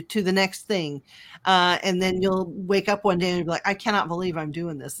take you to the next thing. And then you'll wake up one day and be like, I cannot believe I'm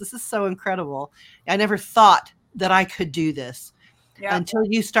doing this. This is so incredible. I never thought that I could do this. Until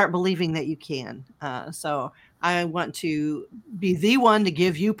you start believing that you can. So I want to be the one to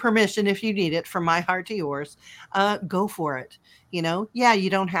give you permission if you need it, from my heart to yours. Go for it. You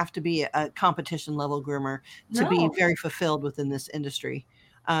don't have to be a competition level groomer to be very fulfilled within this industry.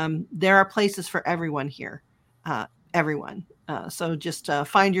 There are places for everyone here. Everyone. So just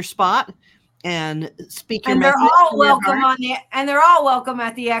find your spot and speak your message. And they're all welcome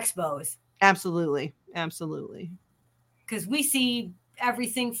at the expos. Absolutely. Absolutely. Because we see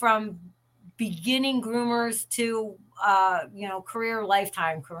everything from beginning groomers to, career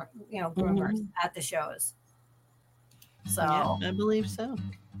lifetime, groomers at the shows. So yeah, I believe so.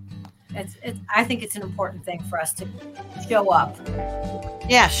 I think it's an important thing for us to show up.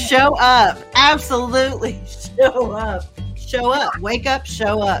 Yeah, show up. Absolutely. Show up. Show up. Wake up,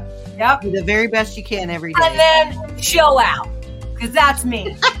 show up. Yep. Do the very best you can every day. And then show out. Because that's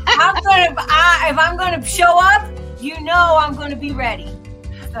me. If I'm gonna show up, I'm going to be ready.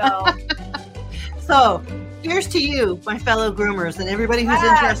 So here's to you, my fellow groomers, and everybody who's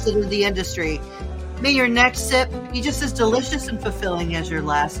interested in the industry. May your next sip be just as delicious and fulfilling as your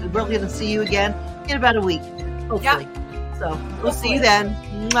last. And we're going to see you again in about a week, hopefully. So we'll see you then.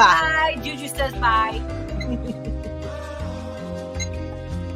 Bye. Juju says bye.